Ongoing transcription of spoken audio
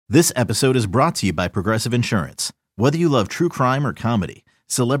This episode is brought to you by Progressive Insurance. Whether you love true crime or comedy,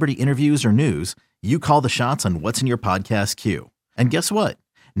 celebrity interviews or news, you call the shots on what's in your podcast queue. And guess what?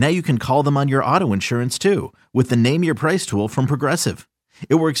 Now you can call them on your auto insurance too with the Name Your Price tool from Progressive.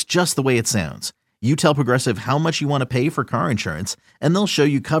 It works just the way it sounds. You tell Progressive how much you want to pay for car insurance, and they'll show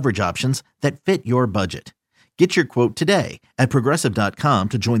you coverage options that fit your budget. Get your quote today at Progressive.com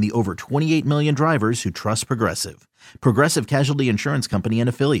to join the over 28 million drivers who trust Progressive. Progressive Casualty Insurance Company and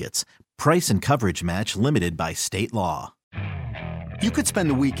Affiliates. Price and coverage match limited by state law. You could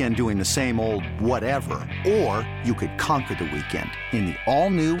spend the weekend doing the same old whatever, or you could conquer the weekend in the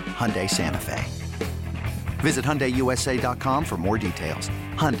all-new Hyundai Santa Fe. Visit HyundaiUSA.com for more details.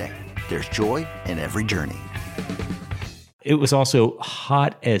 Hyundai, there's joy in every journey. It was also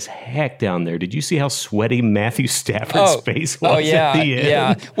hot as heck down there. Did you see how sweaty Matthew Stafford's face was at the end?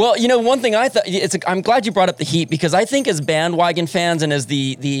 Yeah. Well, you know, one thing I thought, I'm glad you brought up the Heat, because I think as bandwagon fans and as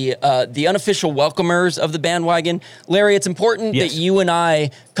the unofficial welcomers of the bandwagon, Larry, it's important that you and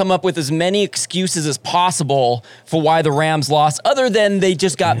I come up with as many excuses as possible for why the Rams lost, other than they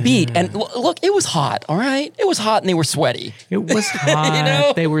just got beat. And look, it was hot, all right? It was hot and they were sweaty. It was hot. You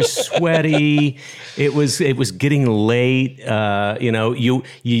know? They were sweaty. It was getting late. You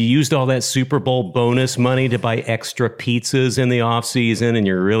used all that Super Bowl bonus money to buy extra pizzas in the off season, and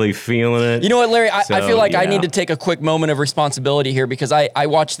you're really feeling it. You know what, Larry? I feel like I need to take a quick moment of responsibility here, because I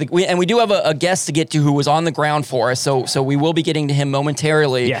watched and we do have a guest to get to who was on the ground for us, so we will be getting to him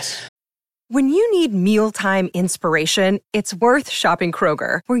momentarily. Yes. When you need mealtime inspiration, it's worth shopping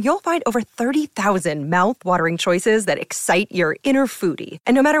Kroger, where you'll find over 30,000 mouth-watering choices that excite your inner foodie.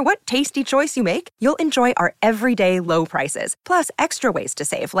 And no matter what tasty choice you make, you'll enjoy our everyday low prices, plus extra ways to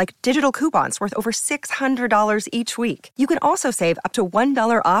save, like digital coupons worth over $600 each week. You can also save up to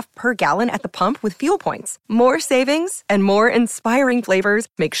 $1 off per gallon at the pump with fuel points. More savings and more inspiring flavors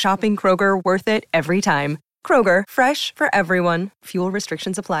make shopping Kroger worth it every time. Kroger, fresh for everyone. Fuel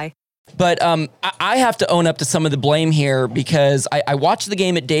restrictions apply. But I have to own up to some of the blame here, because I watched the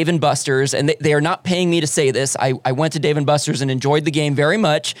game at Dave & Buster's, and they are not paying me to say this. I went to Dave & Buster's and enjoyed the game very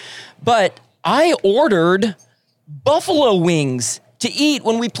much, but I ordered buffalo wings to eat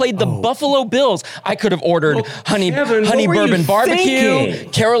when we played the Buffalo Bills. I could have ordered honey bourbon barbecue,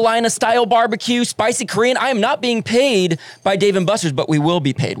 Carolina-style barbecue, spicy Korean. I am not being paid by Dave & Buster's, but we will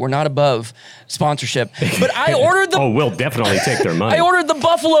be paid. We're not above sponsorship. But I ordered we'll definitely take their money. I ordered the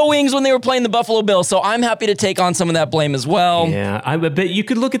buffalo wings when they were playing the Buffalo Bills, so I'm happy to take on some of that blame as well. Yeah, but you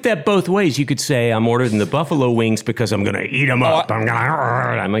could look at that both ways. You could say, I'm ordering the buffalo wings because I'm going to eat them up. I'm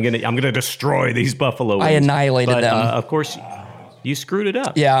going to destroy these buffalo wings. I annihilated them. Of course, you screwed it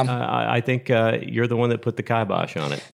up. Yeah. I think you're the one that put the kibosh on it.